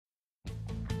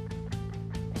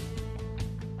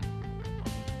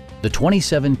the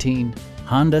 2017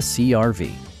 Honda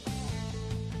CR-V.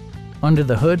 Under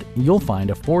the hood, you'll find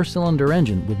a 4-cylinder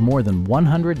engine with more than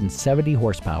 170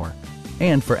 horsepower.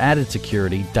 And for added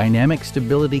security, dynamic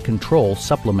stability control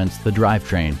supplements the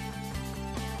drivetrain.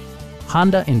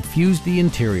 Honda infused the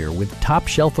interior with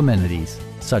top-shelf amenities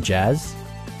such as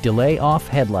delay-off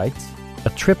headlights, a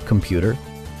trip computer,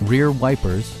 rear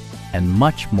wipers, and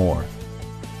much more.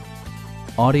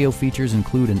 Audio features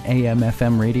include an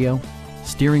AM/FM radio,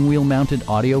 steering wheel mounted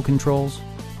audio controls,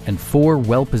 and 4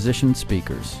 well-positioned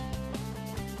speakers.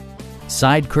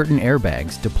 Side curtain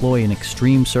airbags deploy in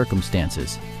extreme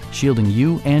circumstances, shielding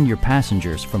you and your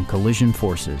passengers from collision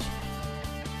forces.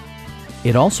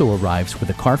 It also arrives with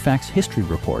a Carfax history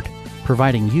report,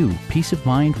 providing you peace of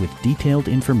mind with detailed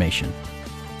information.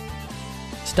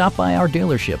 Stop by our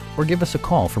dealership or give us a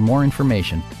call for more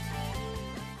information.